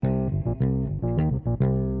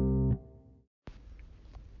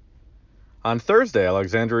On Thursday,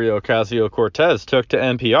 Alexandria Ocasio-Cortez took to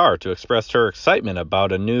NPR to express her excitement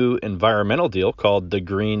about a new environmental deal called the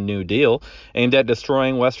Green New Deal, aimed at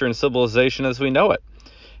destroying Western civilization as we know it.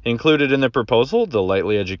 Included in the proposal, the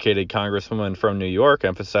lightly educated congresswoman from New York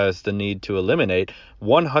emphasized the need to eliminate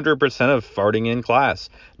 100% of farting in class,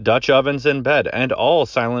 Dutch ovens in bed, and all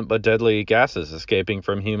silent but deadly gases escaping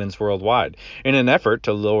from humans worldwide, in an effort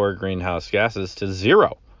to lower greenhouse gases to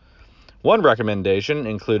zero. One recommendation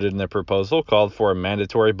included in the proposal called for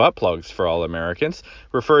mandatory butt plugs for all Americans,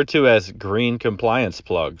 referred to as green compliance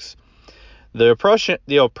plugs. The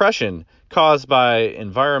oppression caused by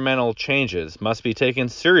environmental changes must be taken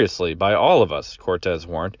seriously by all of us, Cortez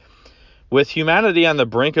warned. With humanity on the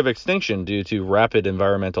brink of extinction due to rapid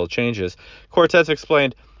environmental changes, Cortez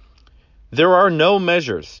explained, there are no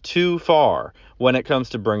measures too far when it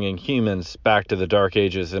comes to bringing humans back to the dark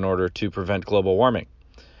ages in order to prevent global warming.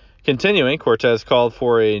 Continuing, Cortez called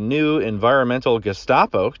for a new environmental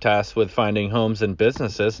Gestapo tasked with finding homes and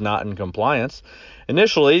businesses not in compliance.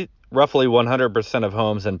 Initially, roughly 100% of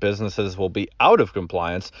homes and businesses will be out of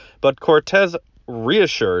compliance, but Cortez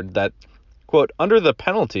reassured that, quote, under the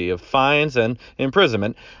penalty of fines and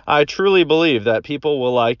imprisonment, I truly believe that people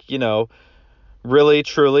will really,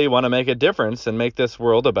 truly want to make a difference and make this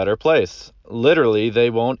world a better place. Literally,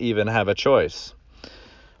 they won't even have a choice,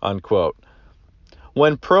 unquote.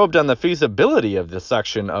 When probed on the feasibility of the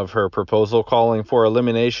section of her proposal calling for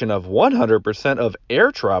elimination of 100% of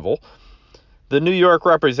air travel, the New York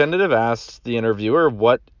representative asked the interviewer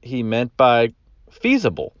what he meant by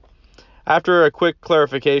feasible. After a quick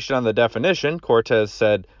clarification on the definition, Cortez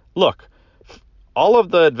said, look, all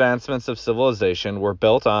of the advancements of civilization were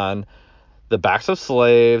built on the backs of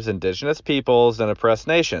slaves, indigenous peoples, and oppressed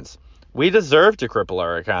nations. We deserve to cripple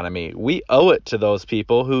our economy. We owe it to those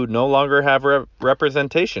people who no longer have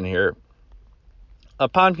representation here.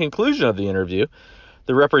 Upon conclusion of the interview,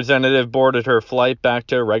 the representative boarded her flight back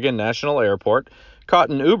to Reagan National Airport, caught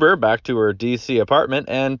an Uber back to her D.C. apartment,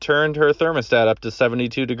 and turned her thermostat up to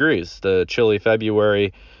 72 degrees. The chilly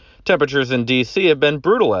February temperatures in D.C. have been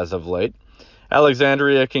brutal as of late.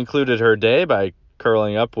 Alexandria concluded her day by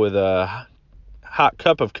curling up with a hot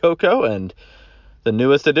cup of cocoa and the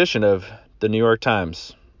newest edition of the New York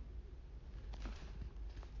Times.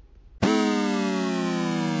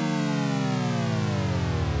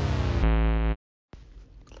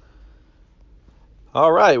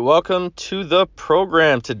 All right, welcome to the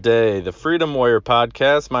program today, the Freedom Warrior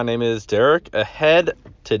Podcast. My name is Derek. Ahead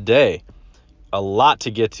today, a lot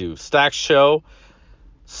to get to. Stacked show,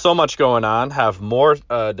 so much going on. Have more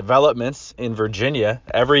developments in Virginia.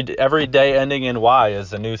 Every day ending in Y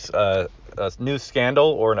is a new scandal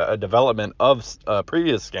or a development of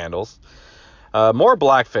previous scandals. More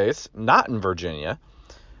blackface, not in Virginia.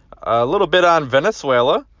 A little bit on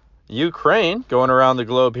Venezuela, Ukraine, going around the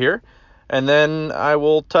globe here. And then I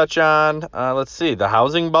will touch on, the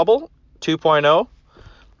housing bubble 2.0.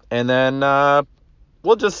 And then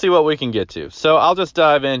we'll just see what we can get to. So I'll just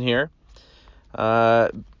dive in here.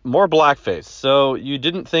 More blackface. So you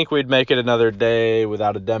didn't think we'd make it another day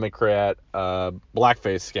without a Democrat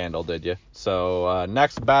blackface scandal, did you? So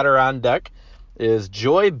next batter on deck is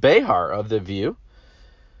Joy Behar of The View.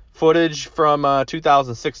 Footage from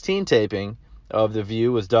 2016 taping of The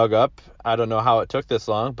View was dug up. I don't know how it took this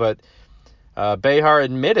long, but Behar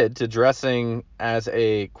admitted to dressing as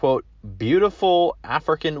a, quote, beautiful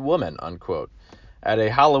African woman, unquote, at a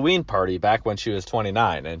Halloween party back when she was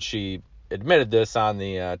 29, and she admitted this on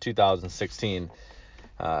the 2016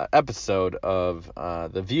 episode of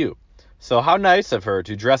The View. So how nice of her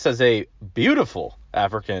to dress as a beautiful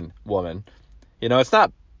African woman. You know, it's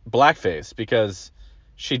not blackface because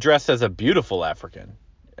she dressed as a beautiful African.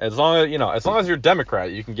 As long as you're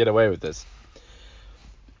Democrat, you can get away with this.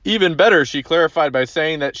 Even better, she clarified by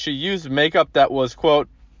saying that she used makeup that was, quote,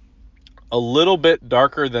 a little bit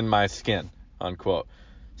darker than my skin, unquote.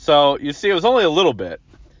 So you see, it was only a little bit.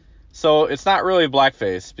 So it's not really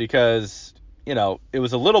blackface because, it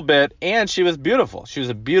was a little bit, and she was beautiful. She was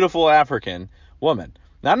a beautiful African woman,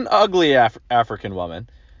 not an ugly African woman.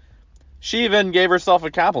 She even gave herself a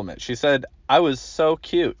compliment. She said, I was so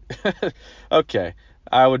cute. Okay,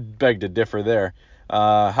 I would beg to differ there.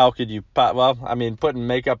 How could you, putting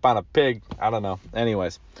makeup on a pig, I don't know.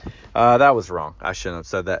 Anyways, that was wrong. I shouldn't have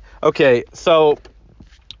said that. Okay, so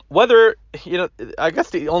whether, I guess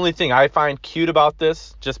the only thing I find cute about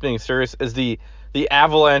this, just being serious, is the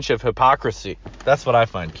avalanche of hypocrisy. That's what I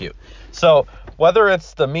find cute. So whether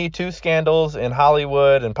it's the Me Too scandals in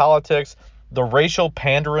Hollywood and politics, the racial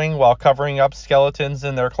pandering while covering up skeletons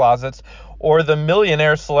in their closets, or the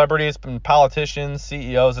millionaire celebrities and politicians,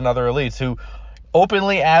 CEOs, and other elites who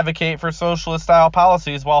openly advocate for socialist-style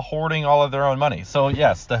policies while hoarding all of their own money. So,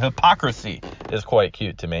 yes, the hypocrisy is quite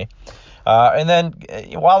cute to me. And then,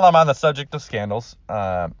 while I'm on the subject of scandals,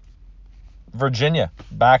 Virginia,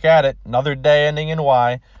 back at it. Another day ending in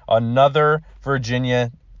Y. Another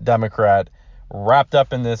Virginia Democrat wrapped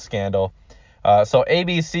up in this scandal. So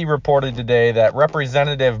ABC reported today that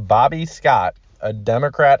Representative Bobby Scott, a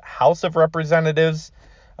Democrat House of Representatives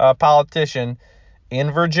politician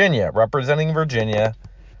in Virginia, representing Virginia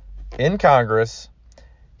in Congress,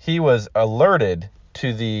 he was alerted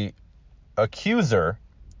to the accuser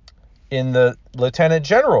in the Lieutenant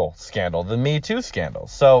General scandal, the Me Too scandal.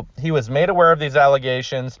 So he was made aware of these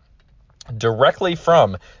allegations directly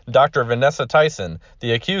from Dr. Vanessa Tyson,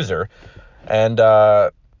 the accuser. And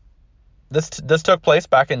this took place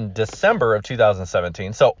back in December of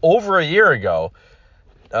 2017. So over a year ago,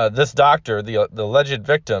 this doctor, the alleged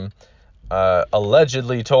victim,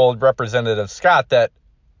 allegedly told Representative Scott that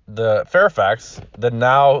the Fairfax, the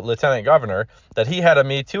now Lieutenant Governor, that he had a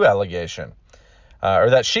Me Too allegation.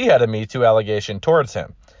 Or that she had a Me Too allegation towards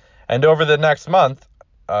him. And over the next month,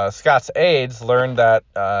 Scott's aides learned that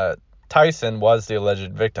Tyson was the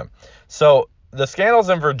alleged victim. So the scandals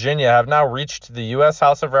in Virginia have now reached the U.S.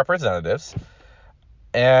 House of Representatives.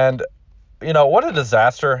 And, what a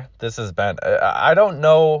disaster this has been. I don't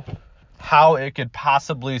know how it could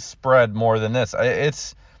possibly spread more than this.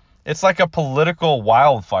 It's like a political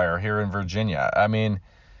wildfire here in Virginia. I mean,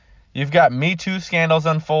 you've got Me Too scandals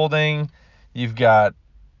unfolding. You've got,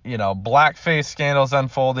 blackface scandals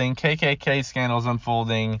unfolding, KKK scandals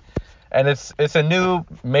unfolding, and it's a new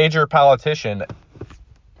major politician,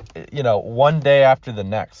 one day after the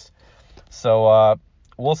next. So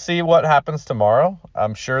we'll see what happens tomorrow.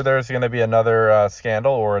 I'm sure there's going to be another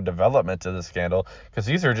scandal or a development to the scandal, because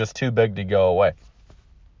these are just too big to go away.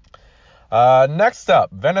 Next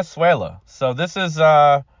up, Venezuela. So this is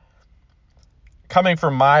coming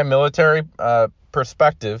from my military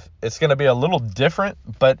perspective. It's going to be a little different,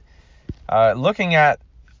 but looking at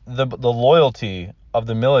the loyalty of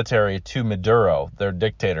the military to Maduro, their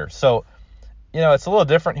dictator. So, it's a little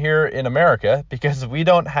different here in America because we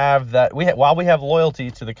don't have that. While we have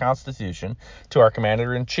loyalty to the Constitution, to our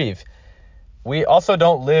commander-in-chief, we also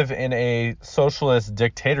don't live in a socialist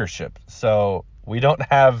dictatorship. So we don't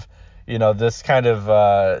have, this kind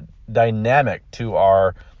of dynamic to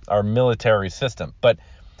our military system. But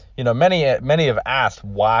many have asked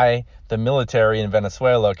why the military in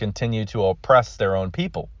Venezuela continue to oppress their own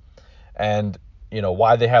people, and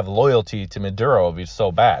why they have loyalty to Maduro if he's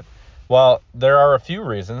so bad. Well, there are a few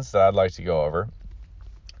reasons that I'd like to go over,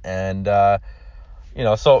 and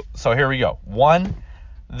so here we go. One,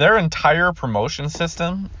 their entire promotion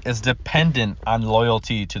system is dependent on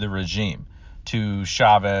loyalty to the regime, to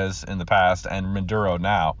Chavez in the past and Maduro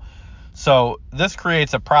now. So this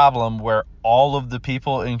creates a problem where all of the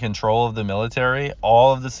people in control of the military,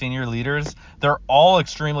 all of the senior leaders, they're all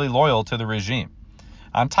extremely loyal to the regime.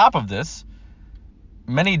 On top of this,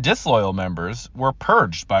 many disloyal members were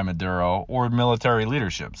purged by Maduro or military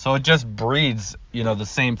leadership. So it just breeds, the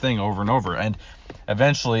same thing over and over. And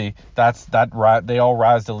eventually they all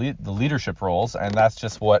rise to the leadership roles. And that's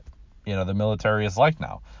just what, the military is like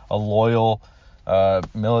now. A loyal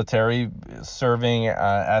military serving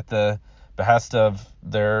at the behest of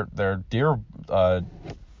their dear, I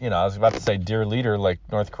was about to say dear leader like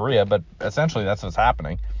North Korea, but essentially that's what's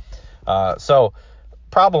happening. So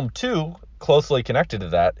problem two, closely connected to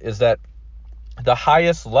that, is that the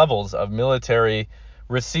highest levels of military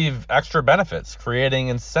receive extra benefits, creating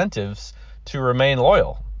incentives to remain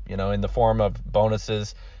loyal, in the form of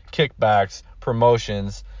bonuses, kickbacks,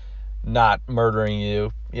 promotions, not murdering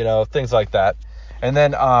you, things like that. And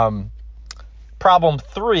then problem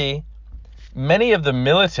three, many of the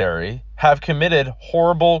military have committed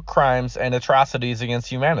horrible crimes and atrocities against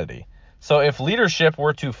humanity. So if leadership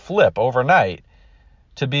were to flip overnight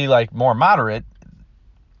to be more moderate,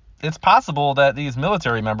 it's possible that these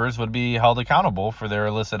military members would be held accountable for their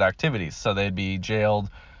illicit activities. So they'd be jailed,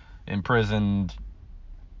 imprisoned,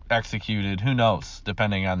 executed, who knows,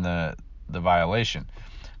 depending on the violation.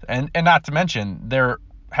 And not to mention, they're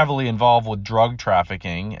heavily involved with drug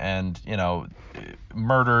trafficking and,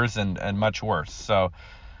 murders and much worse. So,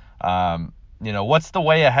 what's the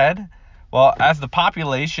way ahead? Well, as the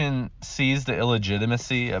population sees the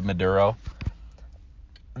illegitimacy of Maduro,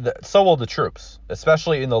 so will the troops,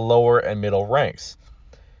 especially in the lower and middle ranks.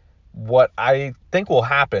 What I think will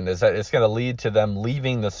happen is that it's going to lead to them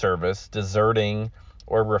leaving the service, deserting,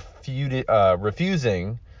 or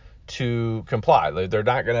refusing to comply. They're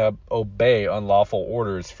not going to obey unlawful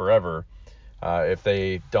orders forever if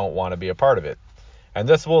they don't want to be a part of it. And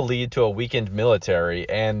this will lead to a weakened military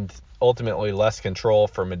and ultimately less control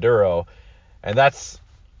for Maduro. And that's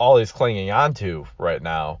all he's clinging on to right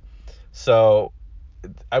now. So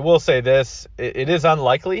I will say this, it is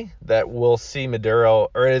unlikely that we'll see Maduro,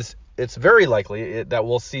 or it's very likely that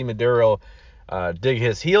we'll see Maduro dig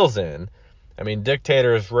his heels in. I mean,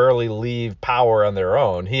 dictators rarely leave power on their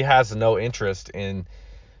own. He has no interest in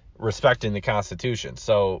respecting the Constitution.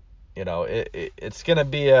 So, it's going to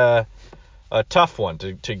be a tough one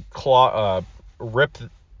to rip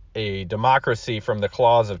a democracy from the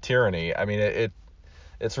claws of tyranny. I mean,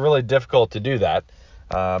 it's really difficult to do that,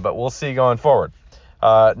 but we'll see going forward.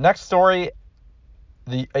 Next story,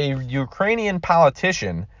 a Ukrainian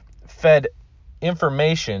politician fed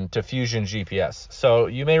information to Fusion GPS. So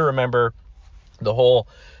you may remember the whole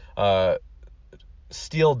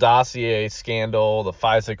Steele dossier scandal, the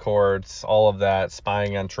FISA courts, all of that,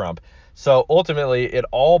 spying on Trump. So ultimately, it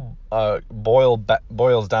all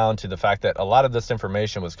boils down to the fact that a lot of this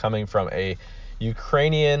information was coming from a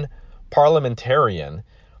Ukrainian parliamentarian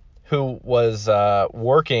who was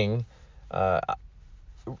working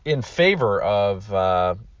in favor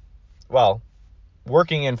of,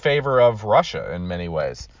 working in favor of Russia in many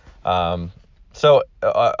ways. So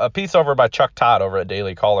a piece over by Chuck Todd over at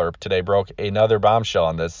Daily Caller today broke another bombshell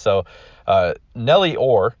on this. So Nellie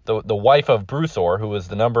Orr, the wife of Bruce Orr, who was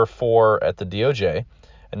the number 4 at the DOJ,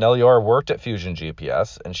 and Nellie Orr worked at Fusion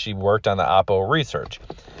GPS, and she worked on the Oppo research.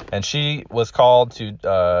 And she was called to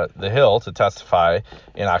the Hill to testify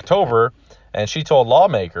in October, and she told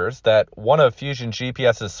lawmakers that one of Fusion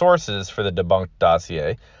GPS's sources for the debunked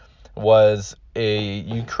dossier was a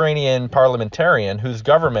Ukrainian parliamentarian whose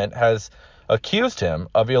government has accused him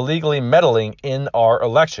of illegally meddling in our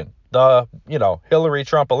election. The, Hillary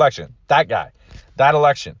Trump election. That guy. That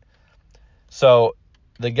election. So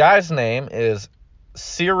the guy's name is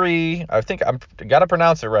Siri, I think I'm got to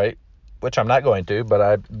pronounce it right, which I'm not going to, but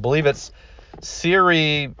I believe it's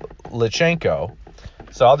Siri Lichenko.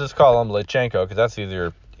 So I'll just call him Lichenko because that's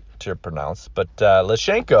easier to pronounce. But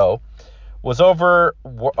Lichenko was over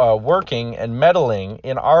working and meddling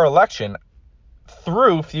in our election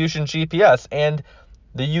through Fusion GPS, and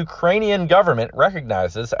the Ukrainian government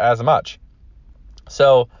recognizes as much.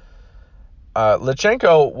 So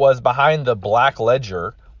Lichenko was behind the Black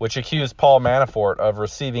Ledger, which accused Paul Manafort of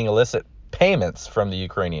receiving illicit payments from the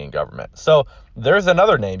Ukrainian government. So there's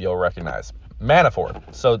another name you'll recognize,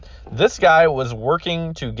 Manafort. So this guy was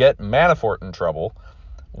working to get Manafort in trouble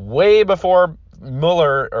way before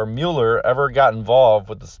Mueller ever got involved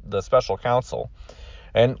with the special counsel.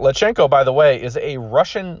 And Lichenko, by the way, is a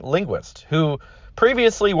Russian linguist who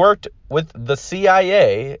previously worked with the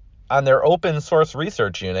CIA on their open source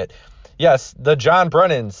research unit. Yes, the John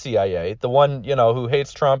Brennan CIA, the one, who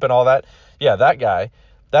hates Trump and all that. Yeah, that guy,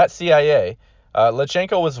 that CIA.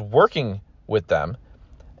 Lichenko was working with them.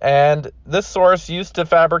 And this source was used to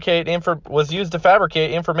fabricate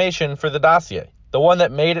information for the dossier, the one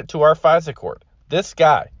that made it to our FISA court. This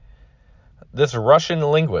guy, this Russian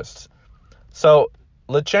linguist. So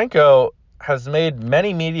Lichenko has made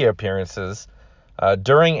many media appearances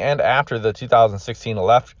during and after the 2016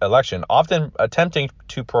 election, often attempting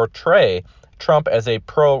to portray Trump as a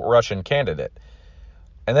pro-Russian candidate.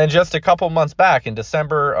 And then just a couple months back, in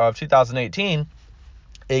December of 2018,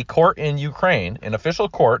 a court in Ukraine, an official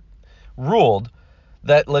court, ruled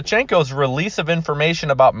that Lichenko's release of information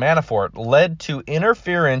about Manafort led to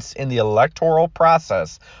interference in the electoral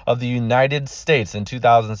process of the United States in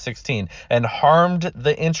 2016 and harmed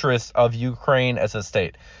the interests of Ukraine as a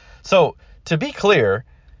state. So, to be clear,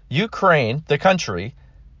 Ukraine, the country,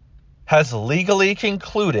 has legally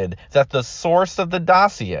concluded that the source of the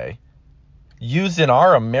dossier used in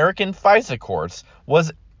our American FISA courts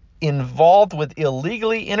was involved with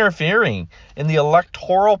illegally interfering in the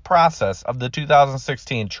electoral process of the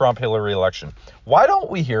 2016 Trump-Hillary election. Why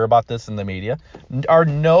don't we hear about this in the media? Are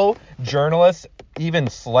no journalists even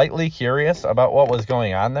slightly curious about what was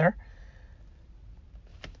going on there?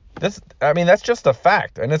 That's just a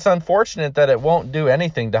fact, and it's unfortunate that it won't do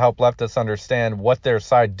anything to help leftists understand what their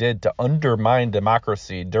side did to undermine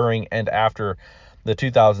democracy during and after the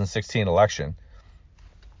 2016 election.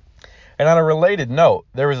 And on a related note,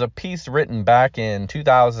 there was a piece written back in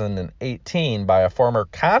 2018 by a former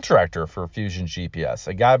contractor for Fusion GPS,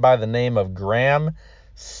 a guy by the name of Graham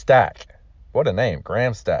Stack. What a name,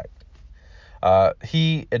 Graham Stack.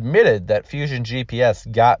 He admitted that Fusion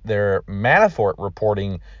GPS got their Manafort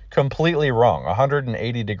reporting completely wrong,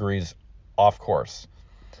 180 degrees off course.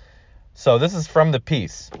 So this is from the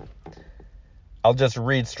piece. I'll just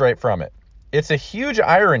read straight from it. It's a huge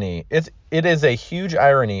irony. It is a huge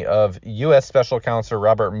irony of U.S. Special Counsel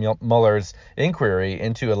Robert Mueller's inquiry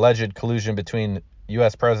into alleged collusion between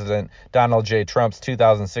U.S. President Donald J. Trump's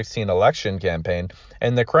 2016 election campaign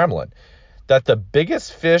and the Kremlin, that the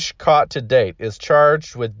biggest fish caught to date is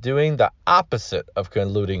charged with doing the opposite of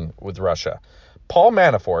colluding with Russia. Paul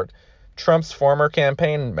Manafort, Trump's former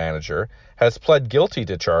campaign manager, has pled guilty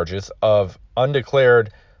to charges of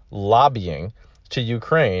undeclared lobbying to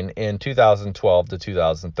Ukraine in 2012 to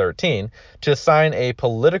 2013 to sign a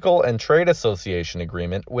political and trade association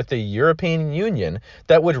agreement with the European Union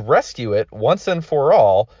that would rescue it once and for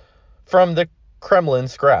all from the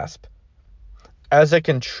Kremlin's grasp. As a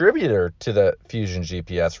contributor to the Fusion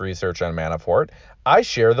GPS research on Manafort, I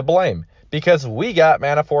share the blame because we got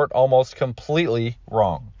Manafort almost completely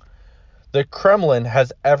wrong. The Kremlin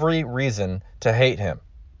has every reason to hate him.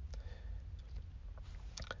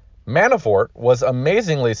 Manafort was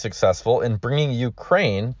amazingly successful in bringing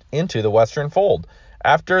Ukraine into the Western fold.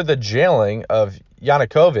 After the jailing of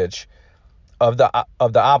Yanukovych, of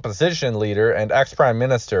the opposition leader and ex-prime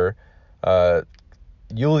minister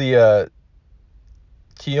Yulia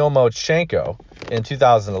Tymoshenko in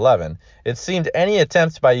 2011, it seemed any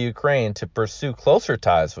attempts by Ukraine to pursue closer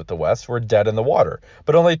ties with the West were dead in the water.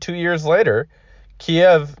 But only 2 years later,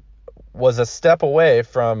 Kiev was a step away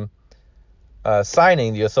from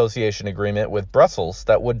signing the association agreement with Brussels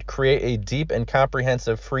that would create a deep and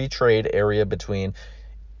comprehensive free trade area between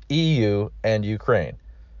EU and Ukraine.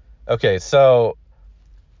 Okay, so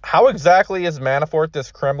how exactly is Manafort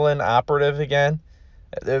this Kremlin operative again?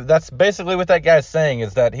 That's basically what that guy's saying,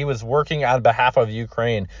 is that he was working on behalf of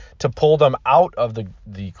Ukraine to pull them out of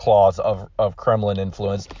the claws of Kremlin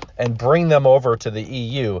influence and bring them over to the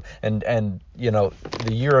EU and the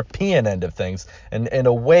European end of things and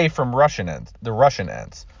away from the Russian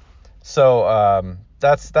ends. So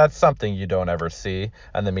that's something you don't ever see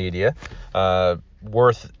on the media.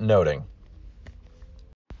 Worth noting.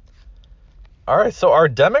 All right, so are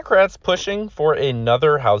Democrats pushing for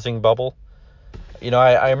another housing bubble?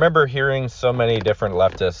 I remember hearing so many different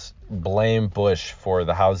leftists blame Bush for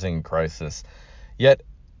the housing crisis. Yet,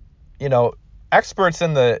 experts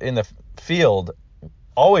in the field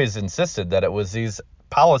always insisted that it was these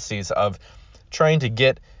policies of trying to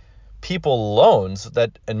get people loans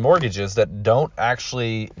and mortgages that don't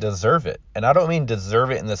actually deserve it. And I don't mean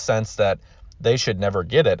deserve it in the sense that they should never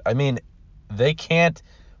get it. I mean, they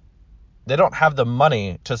don't have the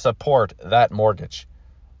money to support that mortgage.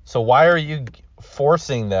 So why are you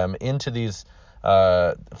forcing them into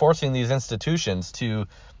forcing these institutions to,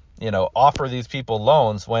 offer these people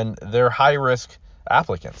loans when they're high risk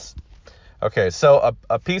applicants? Okay, so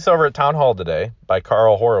a piece over at Town Hall today by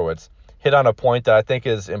Carl Horowitz hit on a point that I think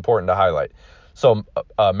is important to highlight. So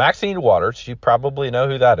Maxine Waters, you probably know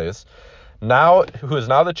who that is, who is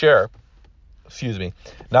now the chair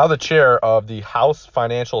of the House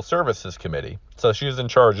Financial Services Committee. So she's in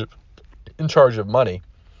charge of money.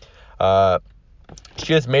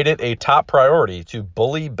 She has made it a top priority to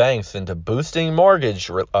bully banks into boosting mortgage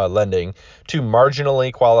lending to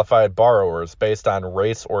marginally qualified borrowers based on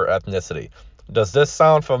race or ethnicity. Does this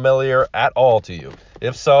sound familiar at all to you?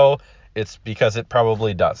 If so, it's because it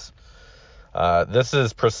probably does. This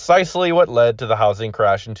is precisely what led to the housing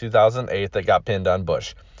crash in 2008 that got pinned on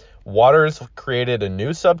Bush. Waters created a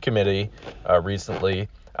new subcommittee recently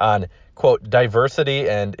on, quote, diversity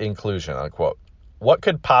and inclusion, unquote. What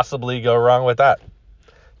could possibly go wrong with that?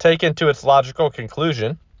 Taken to its logical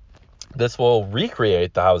conclusion, this will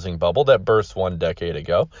recreate the housing bubble that burst 1 decade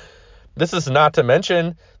ago. This is not to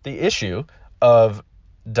mention the issue of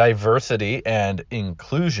diversity and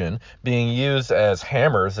inclusion being used as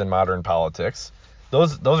hammers in modern politics.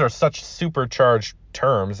 Those are such supercharged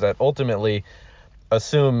terms that ultimately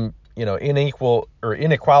assume,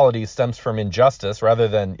 inequality stems from injustice rather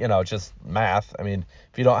than, just math. I mean,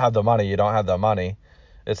 if you don't have the money, you don't have the money.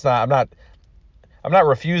 I'm not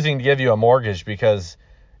refusing to give you a mortgage because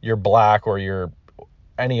you're black or you're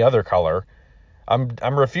any other color.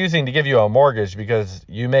 I'm refusing to give you a mortgage because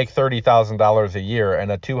you make $30,000 a year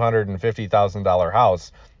and a $250,000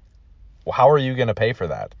 house. Well, how are you going to pay for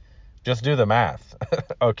that? Just do the math.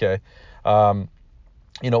 Okay.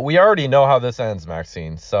 We already know how this ends,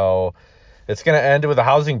 Maxine. So it's going to end with a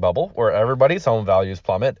housing bubble where everybody's home values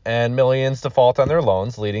plummet and millions default on their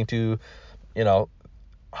loans, leading to,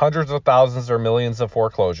 hundreds of thousands or millions of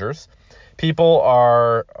foreclosures. People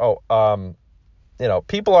are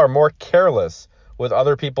more careless with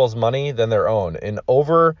other people's money than their own. An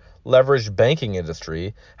over-leveraged banking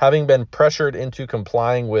industry, having been pressured into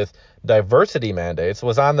complying with diversity mandates,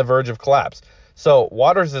 was on the verge of collapse. So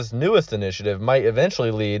Waters' newest initiative might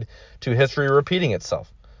eventually lead to history repeating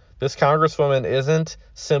itself. This congresswoman isn't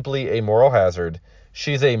simply a moral hazard.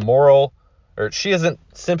 She isn't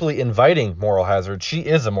simply inviting moral hazard. She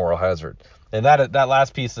is a moral hazard. And that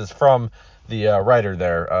last piece is from the writer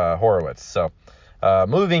there, Horowitz. So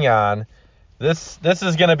moving on, this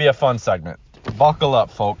is going to be a fun segment. Buckle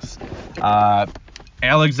up, folks.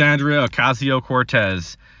 Alexandria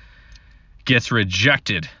Ocasio-Cortez gets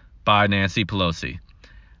rejected by Nancy Pelosi.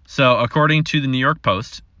 So according to the New York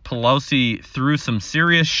Post, Pelosi threw some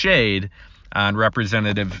serious shade on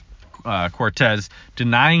Representative Cortez,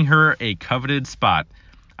 denying her a coveted spot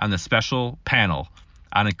on the special panel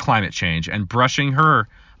on climate change and brushing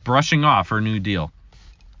off her New Deal.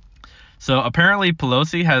 So apparently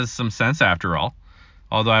Pelosi has some sense after all,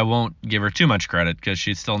 although I won't give her too much credit because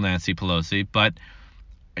she's still Nancy Pelosi. But,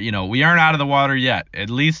 we aren't out of the water yet. At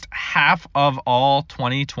least half of all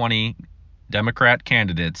 2020 Democrat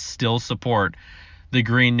candidates still support the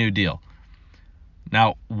Green New Deal.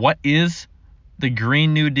 Now, what is the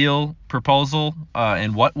Green New Deal proposal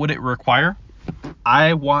and what would it require?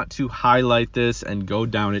 I want to highlight this and go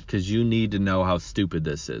down it because you need to know how stupid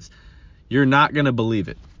this is. You're not going to believe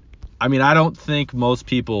it. I mean, I don't think most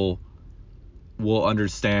people will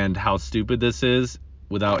understand how stupid this is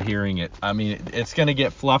without hearing it. I mean, it's going to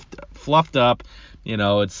get fluffed up.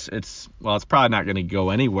 It's probably not going to go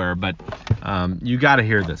anywhere, but you got to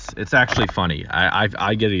hear this. It's actually funny.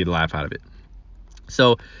 I get a laugh out of it.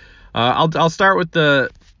 So I'll start with the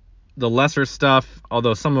lesser stuff,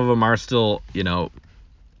 although some of them are still,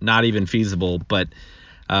 not even feasible, but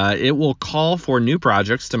it will call for new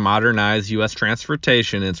projects to modernize U.S.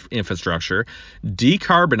 transportation infrastructure,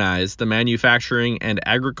 decarbonize the manufacturing and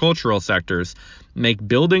agricultural sectors, make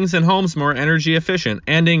buildings and homes more energy efficient,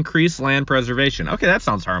 and increase land preservation. Okay, that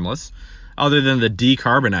sounds harmless. Other than the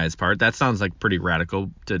decarbonize part, that sounds like pretty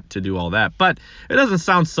radical to do all that. But it doesn't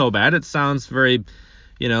sound so bad. It sounds very,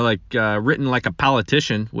 written like a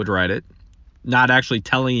politician would write it, not actually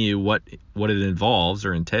telling you what it involves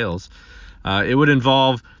or entails. It would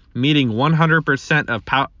involve meeting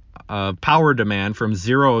 100% of power demand from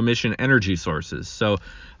zero emission energy sources. So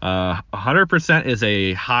 100% is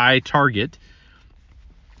a high target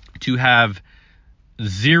to have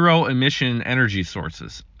zero emission energy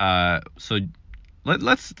sources. So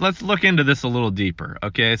let's look into this a little deeper.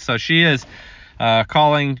 Okay, so she is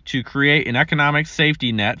calling to create an economic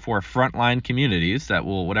safety net for frontline communities that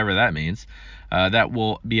will, whatever that means, that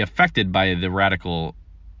will be affected by the radical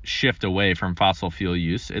shift away from fossil fuel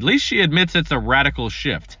use. At least she admits it's a radical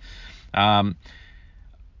shift.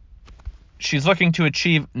 She's looking to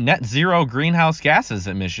achieve net zero greenhouse gas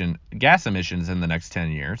emissions in the next 10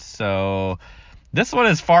 years. So this one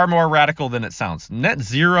is far more radical than it sounds. Net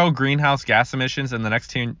zero greenhouse gas emissions in the next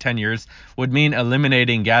 10 years would mean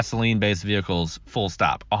eliminating gasoline-based vehicles full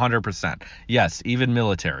stop, 100%. Yes, even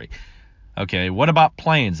military. Okay, what about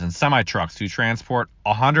planes and semi-trucks who transport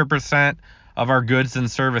 100% of our goods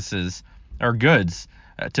and services, or goods,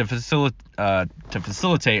 to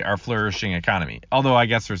facilitate our flourishing economy? Although I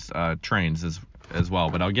guess there's trains as well,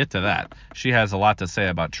 but I'll get to that. She has a lot to say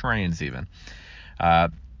about trains even.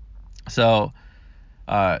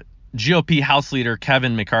 GOP House Leader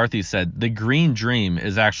Kevin McCarthy said the green dream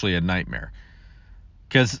is actually a nightmare.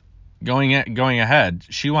 Because going ahead,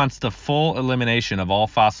 she wants the full elimination of all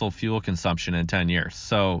fossil fuel consumption in 10 years.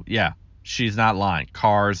 So, yeah, she's not lying.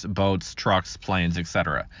 Cars, boats, trucks, planes,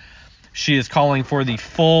 etc. She is calling for the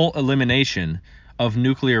full elimination of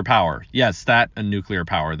nuclear power. Yes, nuclear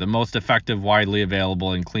power, the most effective, widely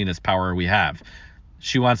available, and cleanest power we have.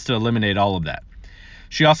 She wants to eliminate all of that.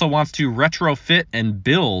 She also wants to retrofit and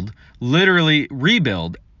rebuild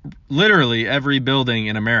every building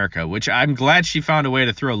in America, which I'm glad she found a way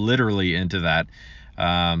to throw literally into that.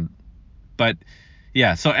 But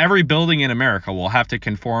yeah, so every building in America will have to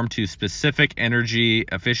conform to specific energy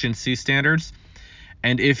efficiency standards.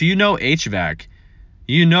 And if you know HVAC,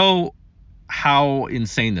 you know how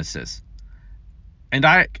insane this is. And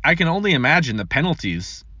I can only imagine the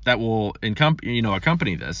penalties that will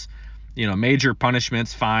accompany this. Major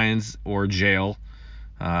punishments, fines, or jail,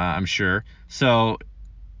 I'm sure. So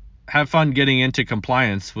have fun getting into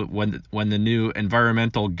compliance when the new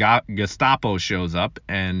environmental Gestapo shows up.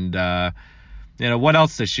 And, what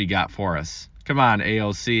else has she got for us? Come on,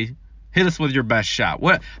 AOC. Hit us with your best shot.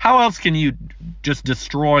 How else can you just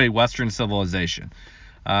destroy Western civilization?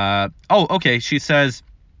 Okay. She says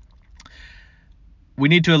we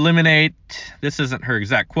need to eliminate, this isn't her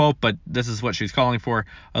exact quote, but this is what she's calling for,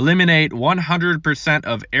 eliminate 100%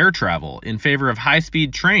 of air travel in favor of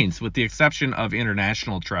high-speed trains, with the exception of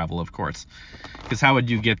international travel, of course. Because how would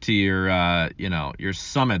you get to your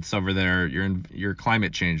summits over there, your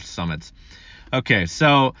climate change summits? Okay,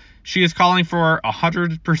 so she is calling for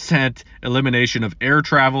 100% elimination of air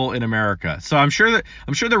travel in America. So I'm sure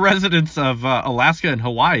the residents of Alaska and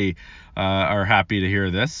Hawaii are happy to hear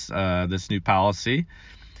this new policy.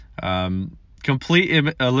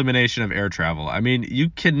 Complete elimination of air travel. I mean, you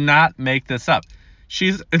cannot make this up. She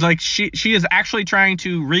is actually trying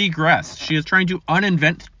to regress. She is trying to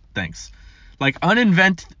uninvent things, like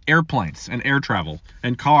uninvent airplanes and air travel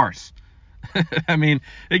and cars. I mean,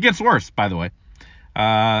 it gets worse, by the way.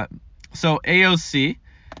 So AOC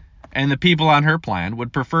and the people on her plan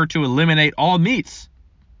would prefer to eliminate all meats,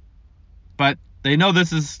 but they know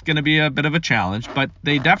this is going to be a bit of a challenge, but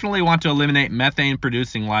they definitely want to eliminate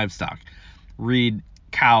methane-producing livestock. Read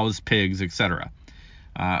cows, pigs, etc.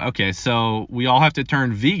 Okay, so we all have to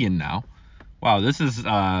turn vegan now. Wow, this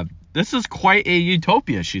is quite a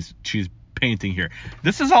utopia she's painting here.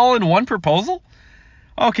 This is all in one proposal?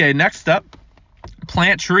 Okay, next up,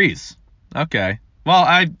 plant trees. Okay. Well,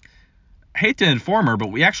 I hate to inform her,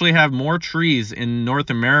 but we actually have more trees in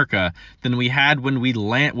North America than we had when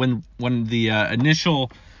the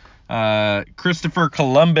initial Christopher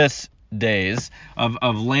Columbus days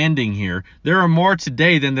of landing here. There are more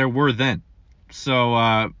today than there were then. So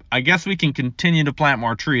I guess we can continue to plant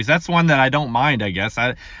more trees. That's one that I don't mind, I guess.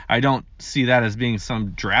 I don't see that as being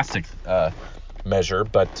some drastic measure,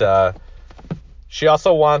 but she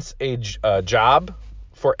also wants a job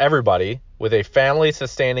for everybody with a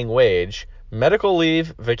family-sustaining wage, medical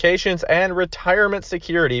leave, vacations, and retirement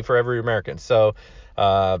security for every American. So,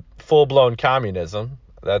 full-blown communism.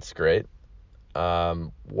 That's great.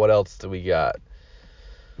 What else do we got?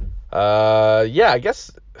 I guess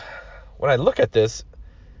when I look at this,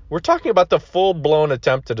 we're talking about the full-blown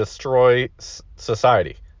attempt to destroy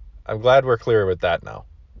society. I'm glad we're clear with that now.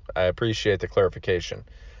 I appreciate the clarification.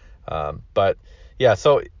 But, yeah,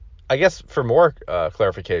 so I guess for more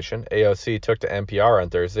clarification, AOC took to NPR on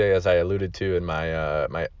Thursday, as I alluded to in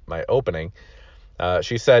my opening.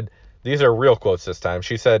 She said, these are real quotes this time.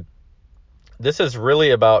 She said, "This is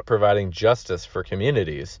really about providing justice for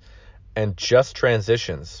communities and just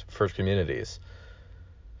transitions for communities."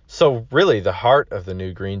 So really, the heart of the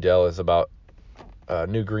New Green Deal is about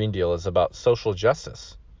social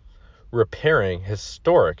justice, repairing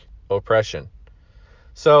historic oppression.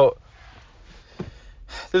 So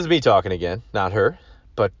this is me talking again, not her,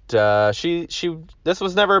 but this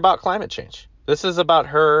was never about climate change. This is about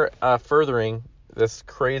her furthering this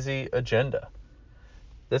crazy agenda.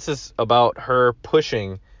 This is about her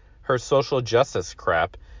pushing her social justice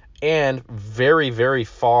crap and very, very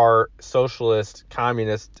far socialist,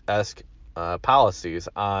 communist-esque policies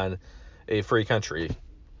on a free country.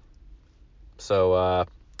 So,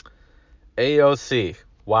 AOC,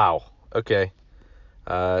 wow, okay.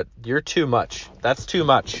 You're too much. That's too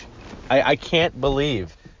much. I can't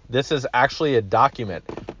believe this is actually a document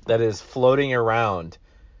that is floating around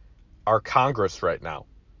our Congress right now.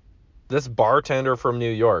 This bartender from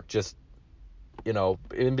New York just,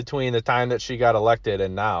 in between the time that she got elected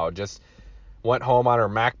and now, just went home on her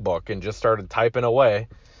MacBook and just started typing away.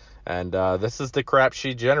 And this is the crap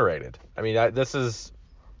she generated. I mean, I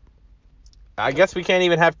guess we can't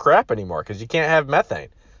even have crap anymore because you can't have methane.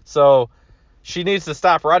 So she needs to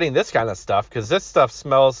stop writing this kind of stuff because this stuff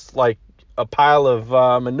smells like a pile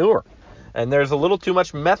of manure. And there's a little too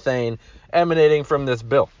much methane emanating from this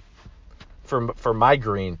bill for my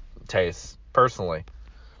green taste, personally.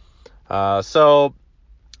 So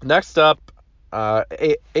next up,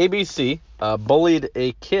 ABC bullied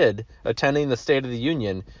a kid attending the State of the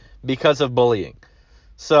Union because of bullying.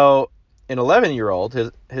 So an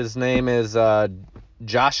 11-year-old, his name is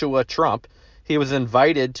Joshua Trump. He was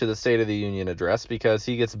invited to the State of the Union address because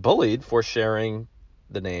he gets bullied for sharing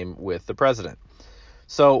the name with the president.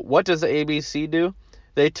 So what does the ABC do?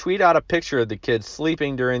 They tweet out a picture of the kid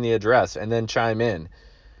sleeping during the address and then chime in.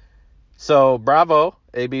 So bravo,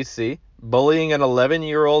 ABC, bullying an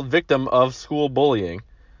 11-year-old victim of school bullying.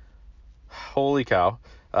 Holy cow.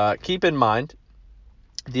 Keep in mind,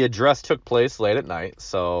 the address took place late at night,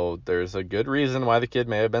 so there's a good reason why the kid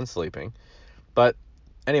may have been sleeping. But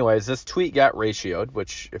anyways, this tweet got ratioed,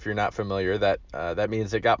 which, if you're not familiar, that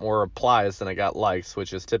means it got more replies than it got likes,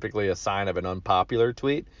 which is typically a sign of an unpopular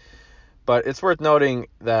tweet. But it's worth noting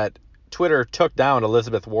that Twitter took down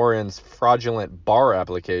Elizabeth Warren's fraudulent bar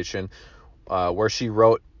application where she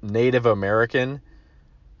wrote Native American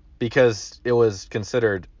because it was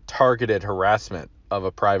considered targeted harassment of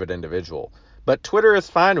a private individual. But Twitter is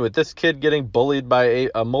fine with this kid getting bullied by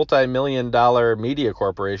a multi-million-dollar media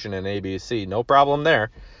corporation in ABC. No problem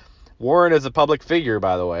there. Warren is a public figure,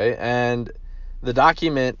 by the way, and the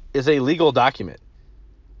document is a legal document.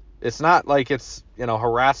 It's not like it's,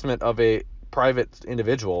 harassment of a private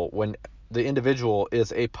individual when the individual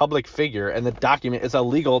is a public figure and the document is a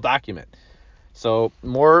legal document. So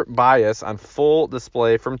more bias on full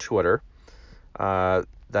display from Twitter.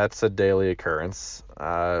 That's a daily occurrence.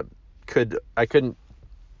 I couldn't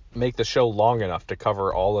make the show long enough to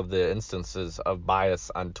cover all of the instances of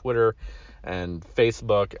bias on Twitter and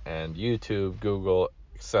Facebook and YouTube, Google,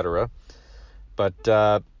 etc.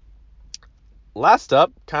 But last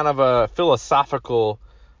up, kind of a philosophical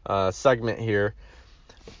segment here,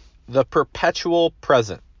 the perpetual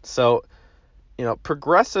present. So,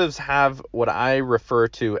 progressives have what I refer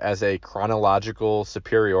to as a chronological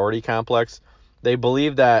superiority complex. They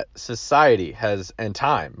believe that society and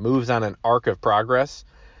time moves on an arc of progress,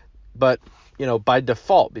 but, by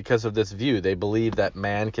default, because of this view, they believe that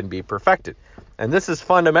man can be perfected. And this is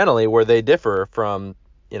fundamentally where they differ from,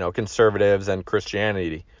 conservatives and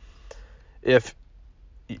Christianity.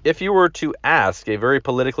 If you were to ask a very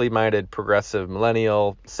politically minded progressive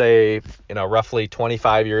millennial, say, roughly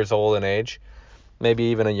 25 years old in age, maybe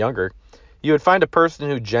even a younger, you would find a person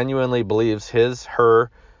who genuinely believes his, her,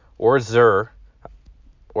 or zer,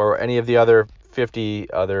 or any of the other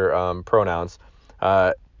 50 other pronouns,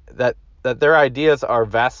 that their ideas are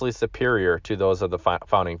vastly superior to those of the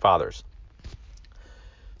founding fathers.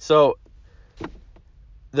 So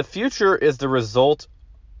the future is the result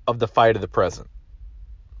of the fight of the present.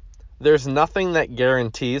 There's nothing that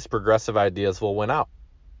guarantees progressive ideas will win out.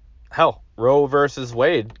 Hell, Roe versus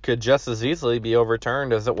Wade could just as easily be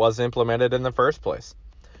overturned as it was implemented in the first place.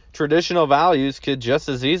 Traditional values could just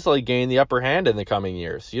as easily gain the upper hand in the coming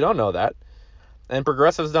years. You don't know that. And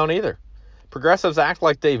progressives don't either. Progressives act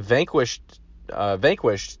like they vanquished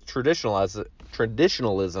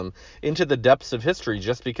traditionalism into the depths of history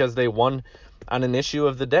just because they won on an issue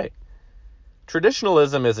of the day.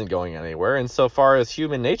 Traditionalism isn't going anywhere, insofar as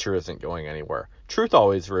human nature isn't going anywhere. Truth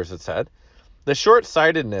always rears its head. The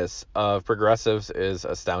short-sightedness of progressives is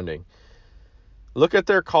astounding. Look at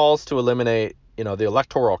their calls to eliminate, the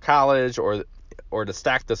Electoral College or to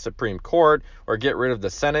stack the Supreme Court or get rid of the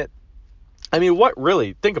Senate. I mean,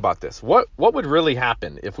 think about this. What would really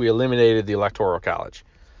happen if we eliminated the Electoral College?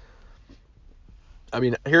 I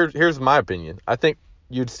mean, here's my opinion. I think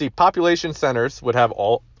you'd see population centers would have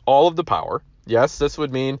all of the power. Yes, this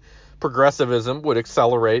would mean progressivism would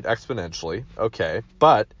accelerate exponentially. Okay,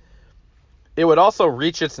 but it would also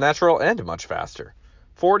reach its natural end much faster.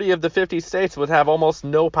 40 of the 50 states would have almost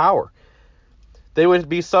no power. They would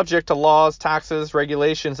be subject to laws, taxes,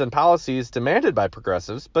 regulations, and policies demanded by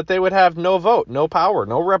progressives, but they would have no vote, no power,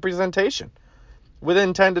 no representation.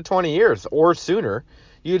 Within 10 to 20 years, or sooner,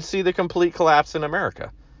 you'd see the complete collapse in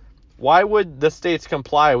America. Why would the states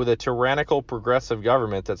comply with a tyrannical progressive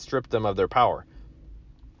government that stripped them of their power?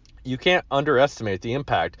 You can't underestimate the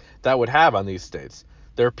impact that would have on these states,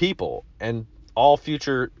 their people, and all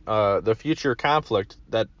the future conflict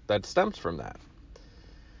that stems from that.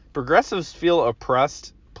 Progressives feel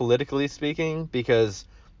oppressed, politically speaking, because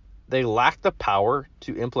they lack the power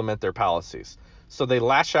to implement their policies. So they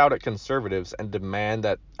lash out at conservatives and demand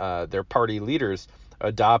that their party leaders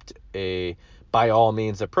adopt a by all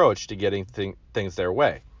means approach to getting things their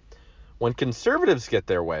way. When conservatives get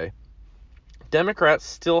their way, Democrats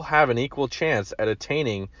still have an equal chance at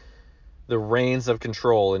attaining the reins of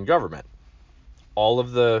control in government. All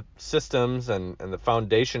of the systems and the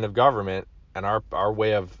foundation of government and our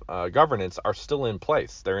way of governance are still in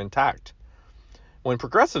place. They're intact. When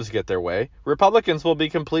progressives get their way, Republicans will be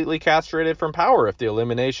completely castrated from power if the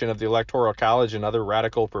elimination of the Electoral College and other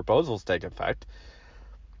radical proposals take effect.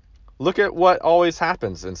 Look at what always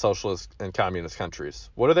happens in socialist and communist countries.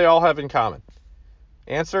 What do they all have in common?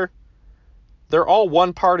 Answer: they're all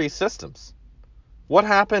one-party systems. What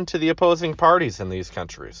happened to the opposing parties in these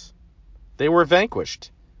countries? They were vanquished.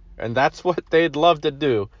 And that's what they'd love to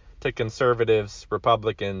do to conservatives,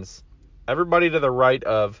 Republicans, everybody to the right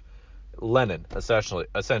of Lenin, essentially.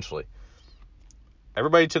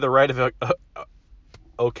 Everybody to the right of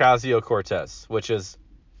Ocasio-Cortez, which is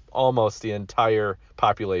almost the entire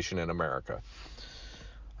population in America.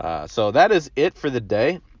 So that is it for the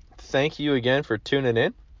day. Thank you again for tuning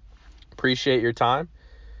in. Appreciate your time.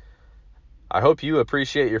 I hope you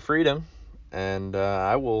appreciate your freedom, and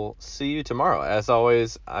I will see you tomorrow. As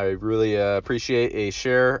always, I really appreciate a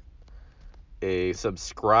share, a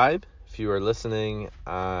subscribe if you are listening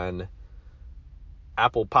on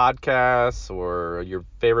Apple Podcasts or your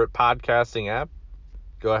favorite podcasting app.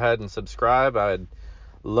 go ahead and subscribe. I'd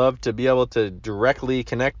love to be able to directly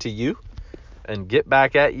connect to you and get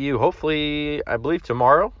back at you. Hopefully, I believe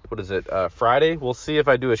tomorrow. What is it? Friday. We'll see if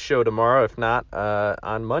I do a show tomorrow. If not,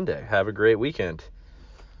 on Monday. Have a great weekend.